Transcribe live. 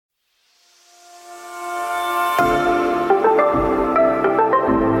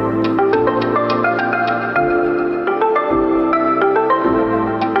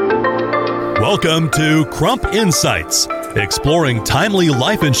Welcome to Crump Insights, exploring timely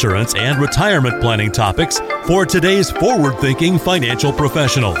life insurance and retirement planning topics for today's forward-thinking financial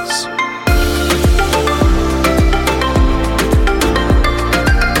professionals.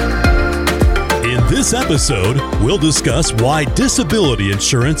 In this episode, we'll discuss why disability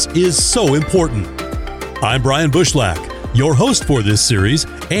insurance is so important. I'm Brian Bushlack, your host for this series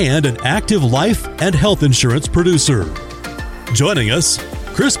and an active life and health insurance producer. Joining us,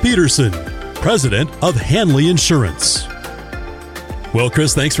 Chris Peterson, President of Hanley Insurance. Well,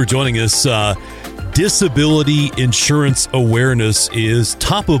 Chris, thanks for joining us. Disability insurance awareness is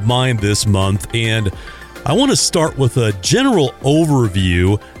top of mind this month, and I want to start with a general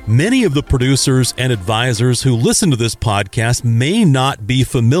overview. Many of the producers and advisors who listen to this podcast may not be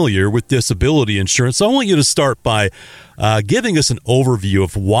familiar with disability insurance, so I want you to start by giving us an overview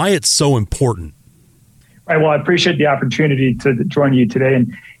of why it's so important. Right. Well, I appreciate the opportunity to join you today.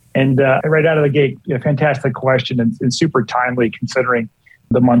 And right out of the gate, a fantastic question and super timely considering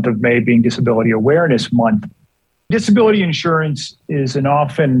the month of May being Disability Awareness Month. Disability insurance is an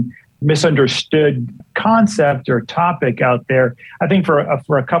often misunderstood concept or topic out there, I think for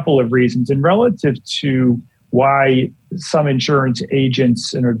a couple of reasons. And relative to why some insurance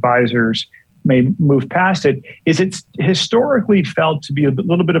agents and advisors may move past it, is it's historically felt to be a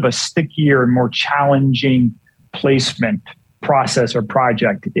little bit of a stickier and more challenging placement process or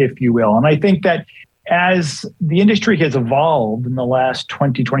project, if you will. And I think that as the industry has evolved in the last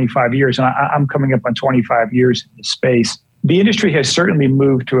 20, 25 years, and I'm coming up on 25 years in this space, the industry has certainly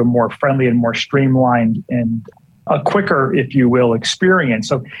moved to a more friendly and more streamlined and a quicker, if you will, experience.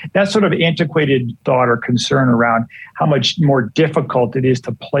 So that sort of antiquated thought or concern around how much more difficult it is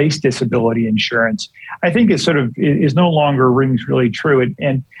to place disability insurance, I think is no longer rings really true.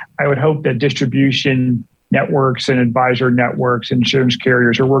 And I would hope that distribution networks and advisor networks, insurance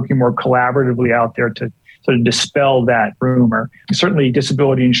carriers are working more collaboratively out there to sort of dispel that rumor. Certainly,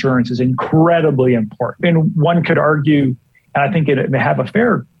 disability insurance is incredibly important. And one could argue, and I think it may have a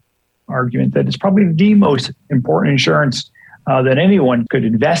fair argument, that it's probably the most important insurance that anyone could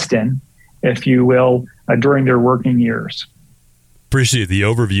invest in, if you will, during their working years. Appreciate the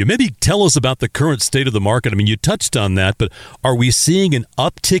overview. Maybe tell us about the current state of the market. I mean, you touched on that, but are we seeing an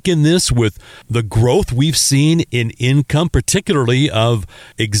uptick in this with the growth we've seen in income, particularly of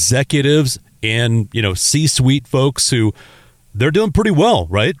executives and, C-suite folks who they're doing pretty well,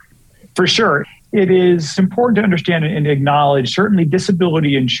 right? For sure. It is important to understand and acknowledge certainly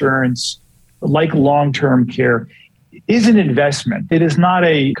disability insurance, like long-term care, is an investment. It is not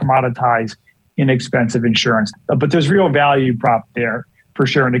a commoditized, inexpensive insurance, but there's real value prop there for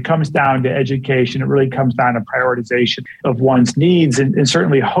sure. And it comes down to education. It really comes down to prioritization of one's needs and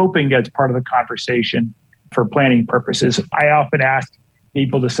certainly hoping that's part of the conversation for planning purposes. I often ask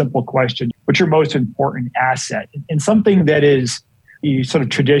people the simple question, what's your most important asset? And something that is sort of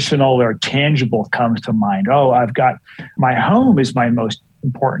traditional or tangible comes to mind. Oh, I've got my home is my most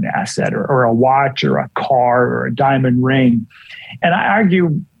important asset, or a watch or a car or a diamond ring. And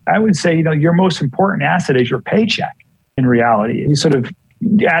I would say, your most important asset is your paycheck in reality. You sort of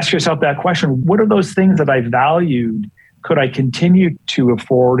ask yourself that question, what are those things that I valued? Could I continue to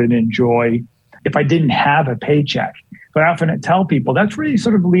afford and enjoy if I didn't have a paycheck? But I often tell people that's really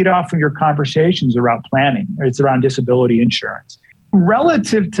sort of lead off from your conversations around planning. It's around disability insurance.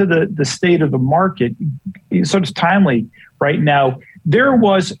 Relative to the state of the market, it's sort of timely right now, there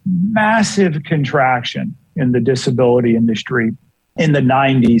was massive contraction in the disability industry in the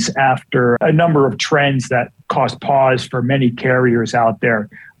 90s after a number of trends that caused pause for many carriers out there,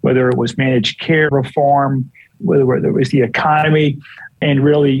 whether it was managed care reform, whether it was the economy, and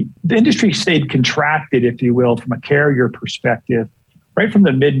really the industry stayed contracted, if you will, from a carrier perspective, right from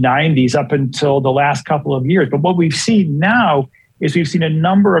the mid-90s up until the last couple of years. But what we've seen now is we've seen a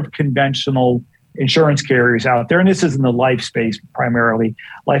number of conventional insurance carriers out there, and this is in the life space primarily,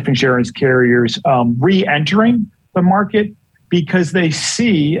 life insurance carriers re-entering the market because they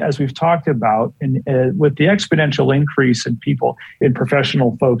see, as we've talked about, with the exponential increase in people, in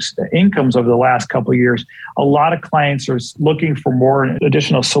professional folks' incomes over the last couple of years, a lot of clients are looking for more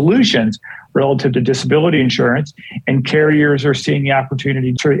additional solutions relative to disability insurance, and carriers are seeing the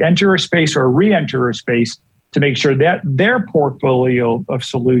opportunity to enter a space or re-enter a space to make sure that their portfolio of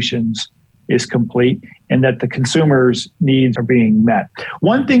solutions is complete and that the consumer's needs are being met.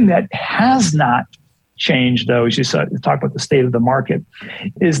 One thing that has not changed, though, as you talk about the state of the market,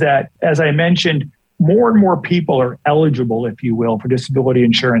 is that, as I mentioned, more and more people are eligible, if you will, for disability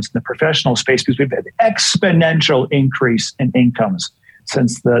insurance in the professional space because we've had an exponential increase in incomes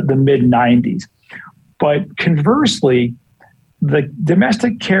since the mid-90s. But conversely, the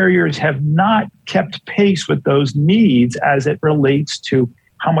domestic carriers have not kept pace with those needs as it relates to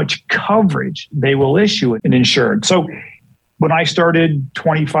how much coverage they will issue an insured. So when I started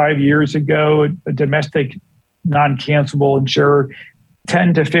 25 years ago, a domestic non-cancelable insurer,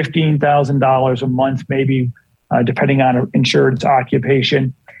 $10,000 to $15,000 a month, maybe, depending on an insured's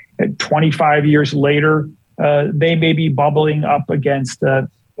occupation. 25 years later, they may be bubbling up against the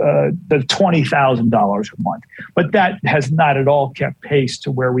 $20,000 a month. But that has not at all kept pace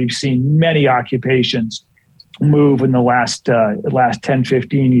to where we've seen many occupations move in the last 10,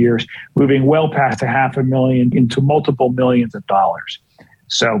 15 years, moving well past $500,000 into multiple millions of dollars.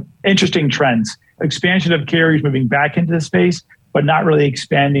 So interesting trends. Expansion of carriers moving back into the space, but not really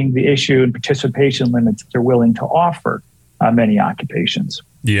expanding the issue and participation limits that they're willing to offer many occupations.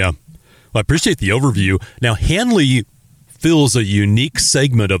 Yeah. Well, I appreciate the overview. Now, Hanley fills a unique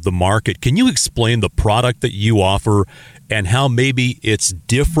segment of the market. Can you explain the product that you offer and how maybe it's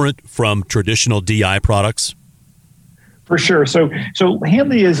different from traditional DI products? For sure. So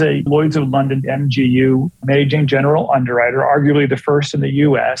Hanley is a Lloyd's of London MGU managing general underwriter, arguably the first in the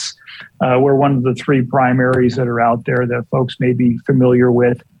U.S. We're one of the three primaries that are out there that folks may be familiar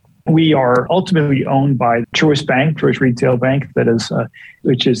with. We are ultimately owned by Truist Bank, Truist Retail Bank,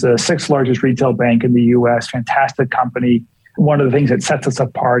 which is the sixth largest retail bank in the U.S. Fantastic company. One of the things that sets us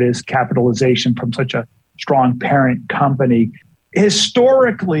apart is capitalization from such a strong parent company.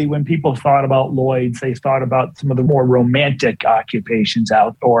 Historically, when people thought about Lloyd's, they thought about some of the more romantic occupations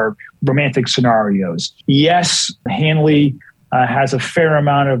out or romantic scenarios. Yes, Hanley has a fair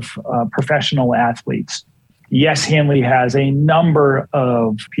amount of professional athletes. Yes, Hanley has a number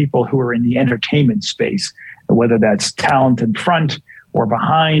of people who are in the entertainment space, whether that's talent in front or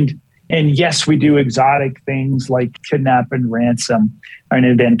behind. And yes, we do exotic things like kidnap and ransom and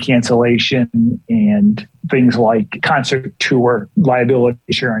event cancellation and things like concert tour liability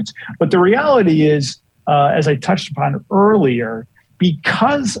insurance. But the reality is, as I touched upon earlier,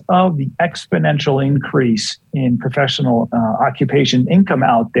 because of the exponential increase in professional occupation income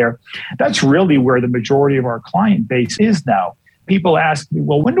out there, that's really where the majority of our client base is now. People ask me,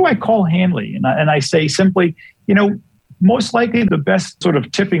 well, when do I call Hanley? And I say simply, most likely the best sort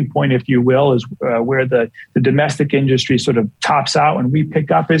of tipping point, if you will, is where the domestic industry sort of tops out and we pick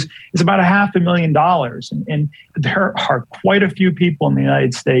up is about $500,000. And there are quite a few people in the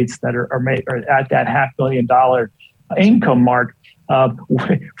United States that are at that $500,000 income mark.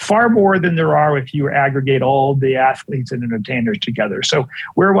 Far more than there are if you aggregate all the athletes and entertainers together. So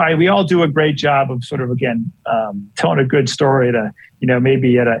we all do a great job of sort of, again, telling a good story to,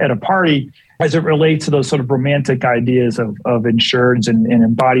 maybe at a party as it relates to those sort of romantic ideas of insureds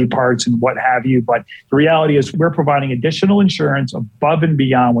and body parts and what have you. But the reality is we're providing additional insurance above and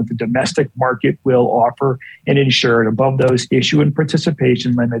beyond what the domestic market will offer an insured, above those issue and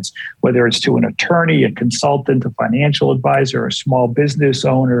participation limits, whether it's to an attorney, a consultant, a financial advisor, a small business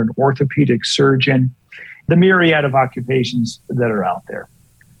owner, an orthopedic surgeon, the myriad of occupations that are out there.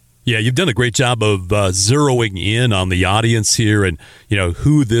 Yeah, you've done a great job of zeroing in on the audience here and,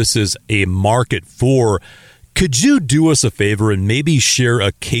 who this is a market for. Could you do us a favor and maybe share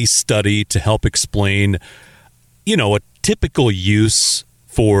a case study to help explain, a typical use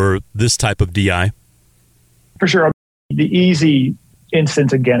for this type of DI? For sure. The easy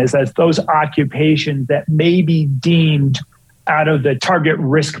instance, again, is that those occupations that may be deemed out of the target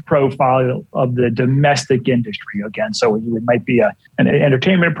risk profile of the domestic industry. Again, so it might be an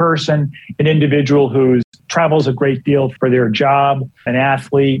entertainment person, an individual who travels a great deal for their job, an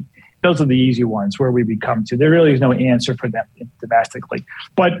athlete. Those are the easy ones where we become to. There really is no answer for them domestically.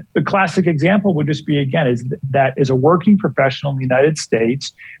 But the classic example would just be, again, is a working professional in the United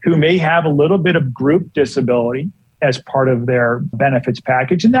States who may have a little bit of group disability as part of their benefits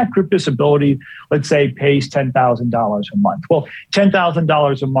package. And that group disability, let's say, pays $10,000 a month. Well,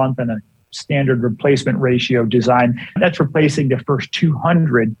 $10,000 a month in a standard replacement ratio design, that's replacing the first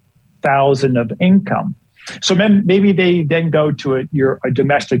 $200,000 of income. So then maybe they then go to a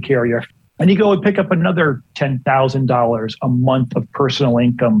domestic carrier and you go and pick up another $10,000 a month of personal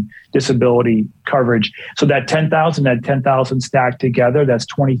income disability coverage. So that $10,000 stacked together, that's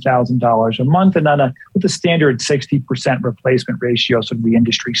 $20,000 a month. And with a standard 60% replacement ratio, so the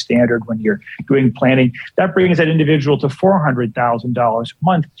industry standard when you're doing planning, that brings that individual to $400,000 a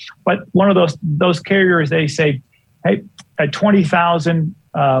month. But one of those carriers, they say, hey, at $20,000,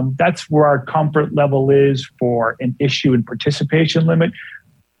 that's where our comfort level is for an issue and participation limit.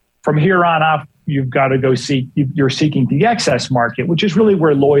 From here on off, you've got to go you're seeking the excess market, which is really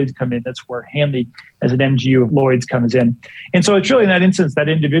where Lloyd's come in. That's where Hanley as an MGU of Lloyd's comes in. And so it's really in that instance, that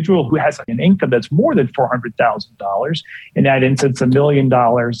individual who has an income that's more than $400,000, in that instance, $1 million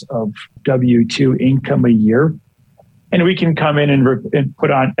of W-2 income a year. And we can come in and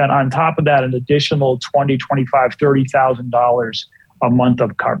put on top of that an additional $20,000, $25,000, $30,000 a month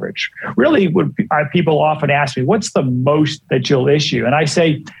of coverage. Really, people often ask me, what's the most that you'll issue? And I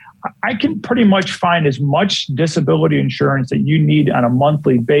say, I can pretty much find as much disability insurance that you need on a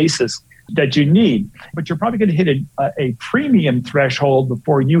monthly basis that you need. But you're probably going to hit a premium threshold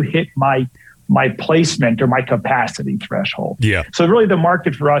before you hit my placement or my capacity threshold. Yeah. So really the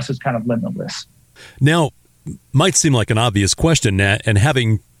market for us is kind of limitless. Now, might seem like an obvious question, Nat, and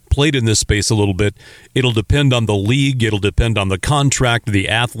having played in this space a little bit, it'll depend on the league, it'll depend on the contract, the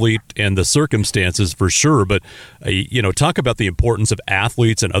athlete, and the circumstances for sure. But, talk about the importance of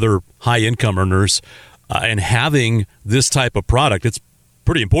athletes and other high-income earners and having this type of product. It's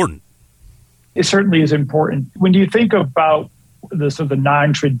pretty important. It certainly is important. When you think about the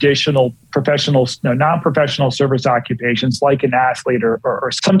non-traditional non-professional service occupations like an athlete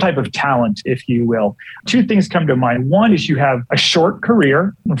or some type of talent, if you will, two things come to mind. One is you have a short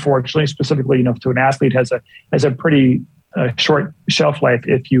career, unfortunately, specifically, to an athlete has a pretty short shelf life,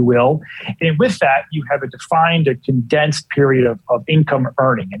 if you will. And with that, you have a condensed period of income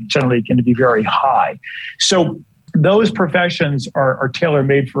earning, and generally it can be very high. So those professions are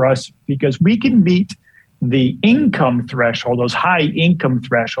tailor-made for us because we can meet the income threshold, those high income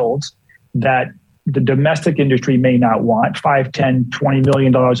thresholds that the domestic industry may not want, $5, $10, $20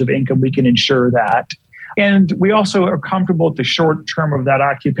 million of income, we can insure that. And we also are comfortable with the short term of that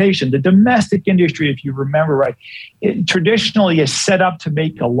occupation. The domestic industry, if you remember right, it traditionally is set up to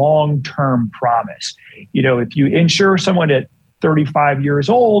make a long-term promise. If you insure someone at 35 years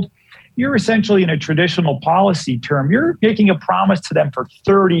old, you're essentially in a traditional policy term, you're making a promise to them for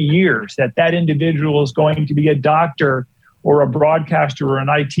 30 years that individual is going to be a doctor or a broadcaster or an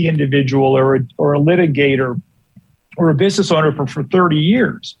IT individual or a litigator or a business owner for 30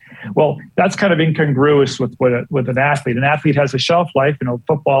 years. Well, that's kind of incongruous with an athlete. An athlete has a shelf life,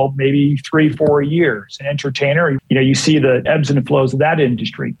 football, maybe 3-4 years. An entertainer, you see the ebbs and flows of that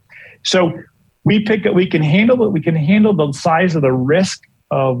industry. So we can handle the size of the risk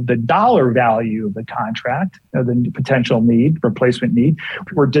of the dollar value of the contract, the potential replacement need.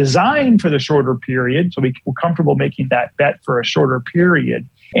 We're designed for the shorter period, so we're comfortable making that bet for a shorter period.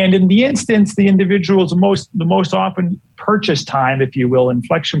 And in the instance, the individual's the most often purchase time, if you will,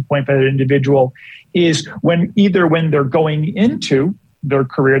 inflection point for that individual is when they're going into their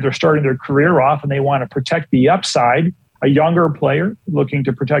career, they're starting their career off and they want to protect the upside, a younger player looking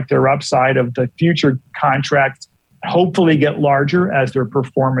to protect their upside of the future contract, hopefully get larger as their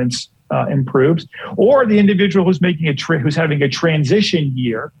performance improves, or the individual who's who's having a transition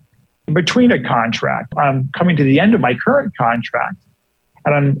year in between a contract. I'm coming to the end of my current contract,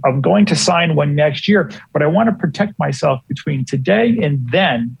 and I'm going to sign one next year, but I want to protect myself between today and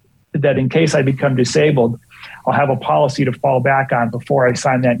then, that in case I become disabled, I'll have a policy to fall back on before I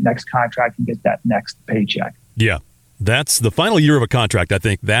sign that next contract and get that next paycheck. Yeah, that's the final year of a contract. I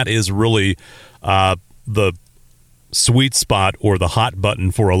think that is really the sweet spot or the hot button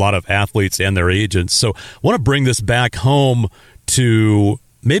for a lot of athletes and their agents. So I want to bring this back home to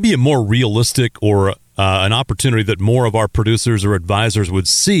maybe a more realistic or an opportunity that more of our producers or advisors would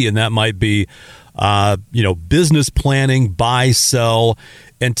see, and that might be business planning, buy, sell.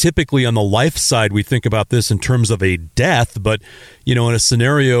 And typically on the life side, we think about this in terms of a death, but in a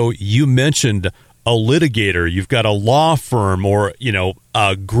scenario you mentioned, a litigator, you've got a law firm or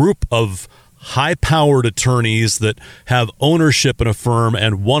a group of high-powered attorneys that have ownership in a firm,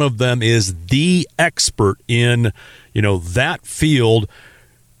 and one of them is the expert in, that field,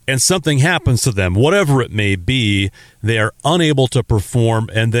 and something happens to them, whatever it may be, they are unable to perform,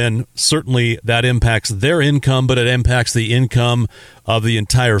 and then certainly that impacts their income, but it impacts the income of the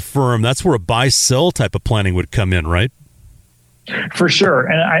entire firm. That's where a buy-sell type of planning would come in, right? For sure.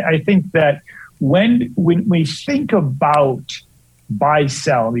 And I think that when we think about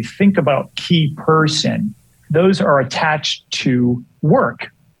buy-sell, we think about key person, those are attached to work,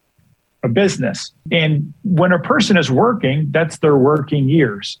 a business. And when a person is working, that's their working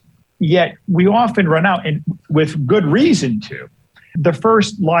years. Yet we often run out, and with good reason to. The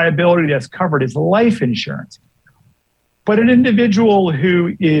first liability that's covered is life insurance. But an individual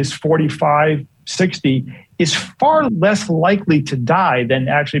who is 45, 60 is far less likely to die than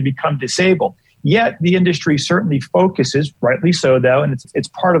actually become disabled. Yet the industry certainly focuses, rightly so though, and it's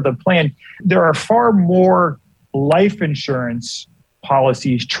part of the plan. There are far more life insurance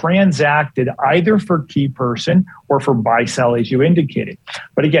policies transacted either for key person or for buy-sell, as you indicated.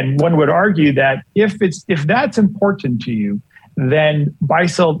 But again, one would argue that if that's important to you, then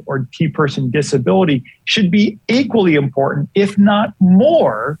buy-sell or key person disability should be equally important, if not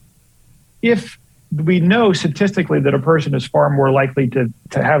more, if we know statistically that a person is far more likely to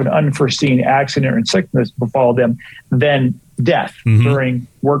have an unforeseen accident or sickness befall them than death during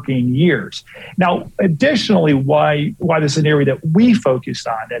working years. Now, additionally, why this is an area that we focus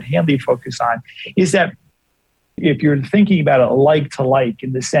on, that Hanley focus on, is that if you're thinking about it like to like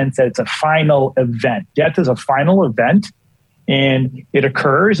in the sense that it's a final event, death is a final event and it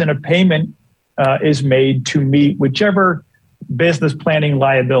occurs and a payment is made to meet whichever business planning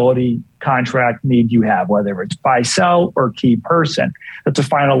liability contract need you have, whether it's buy-sell or key person. That's a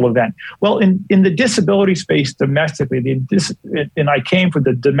final event. Well, in the disability space domestically, and I came from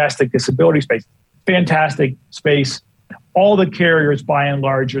the domestic disability space, fantastic space. All the carriers, by and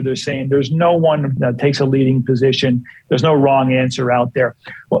large, are the same. There's no one that takes a leading position. There's no wrong answer out there.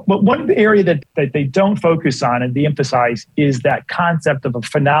 But one area that they don't focus on and de-emphasize is that concept of a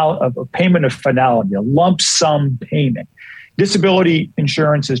payment of finality, a lump sum payment. Disability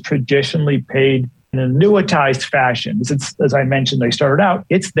insurance is traditionally paid in an annuitized fashion. As I mentioned, they started out,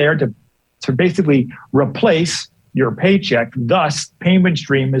 it's there to basically replace your paycheck. Thus, payment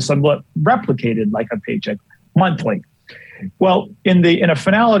stream is somewhat replicated like a paycheck monthly. Well, in a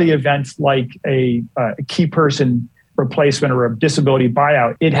finality event like a key person replacement or a disability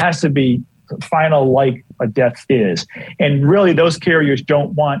buyout, it has to be final like a death is. And really, those carriers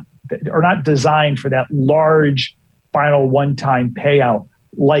are not designed for that large final one-time payout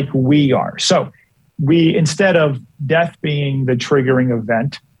like we are. So we, instead of death being the triggering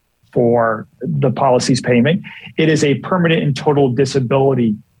event for the policy's payment, it is a permanent and total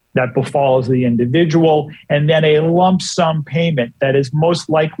disability that befalls the individual, and then a lump sum payment that is most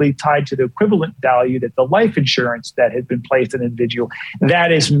likely tied to the equivalent value that the life insurance that had been placed on an individual, that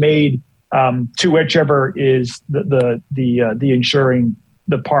is made to whichever is the insuring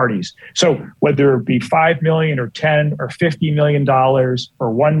the parties. So whether it be $5 million or $10 or $50 million or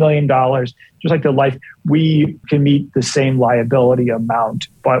 $1 million, just like the life, we can meet the same liability amount,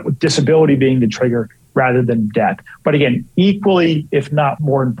 but with disability being the trigger rather than death. But again, equally, if not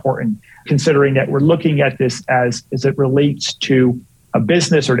more important, considering that we're looking at this as it relates to a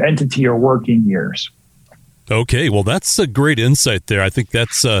business or an entity or working years. Okay, well, that's a great insight there. I think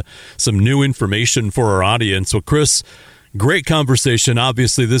that's some new information for our audience. So, Chris, great conversation.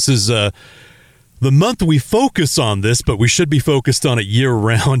 Obviously, this is the month we focus on this, but we should be focused on it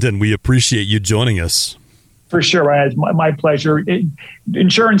year-round, and we appreciate you joining us. For sure. It's my pleasure.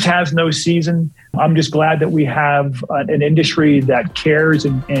 Insurance has no season. I'm just glad that we have an industry that cares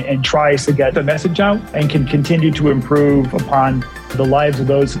and tries to get the message out and can continue to improve upon the lives of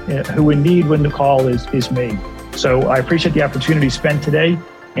those who in need when the call is made. So I appreciate the opportunity spent today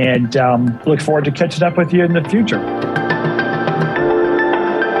and look forward to catching up with you in the future.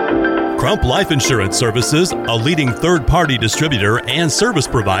 Crump Life Insurance Services, a leading third-party distributor and service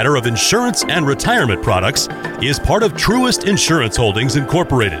provider of insurance and retirement products, is part of Truist Insurance Holdings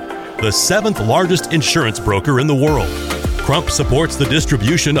Incorporated, the 7th largest insurance broker in the world. Crump supports the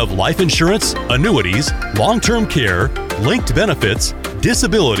distribution of life insurance, annuities, long-term care, linked benefits,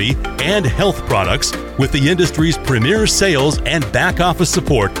 disability, and health products with the industry's premier sales and back-office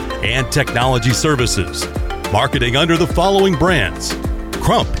support and technology services. Marketing under the following brands: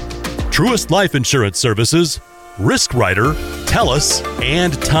 Crump, Truist Life Insurance Services, RiskWriter, TELUS,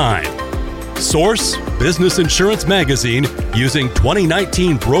 and Time. Source: Business Insurance Magazine, using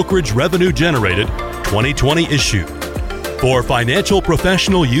 2019 brokerage revenue generated, 2020 issue. For financial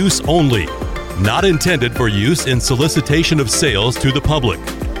professional use only. Not intended for use in solicitation of sales to the public.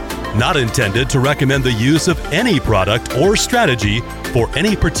 Not intended to recommend the use of any product or strategy for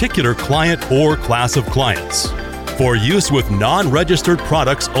any particular client or class of clients. For use with non-registered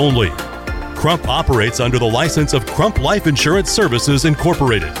products only. Crump operates under the license of Crump Life Insurance Services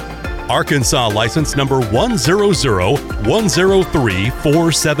Incorporated. Arkansas license number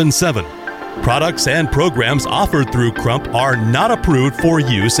 100103477. Products and programs offered through Crump are not approved for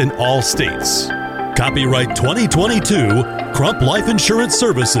use in all states. Copyright 2022, Crump Life Insurance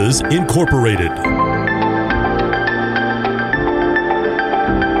Services Incorporated.